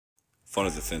Fun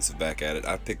is offensive back at it.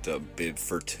 I picked up Bib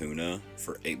Fortuna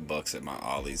for $8 at my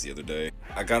Ollie's the other day.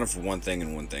 I got him for one thing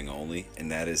and one thing only,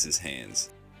 and that is his hands.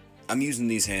 I'm using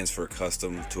these hands for a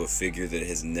custom to a figure that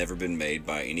has never been made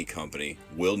by any company,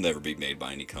 will never be made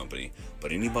by any company,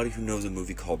 but anybody who knows a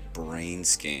movie called Brain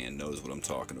Scan knows what I'm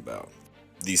talking about.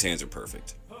 These hands are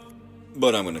perfect.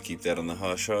 But I'm going to keep that on the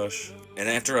hush-hush. And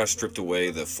after I stripped away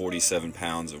the 47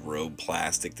 pounds of robe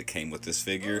plastic that came with this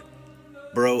figure,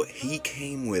 bro, he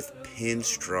came with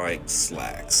pinstripe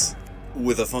slacks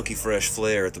with a funky fresh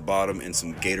flare at the bottom and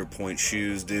some gator point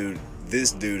shoes, dude.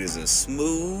 This dude is a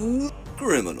smooth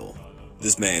criminal.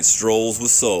 This man strolls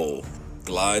with soul,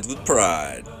 glides with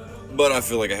pride. But I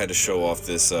feel like I had to show off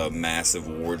this massive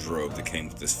wardrobe that came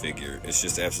with this figure. It's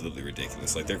just absolutely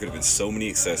ridiculous. Like, there could have been so many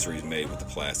accessories made with the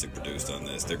plastic produced on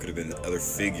this. There could have been other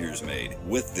figures made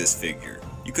with this figure.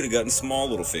 You could have gotten small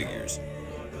little figures.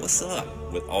 What's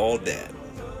up with all that?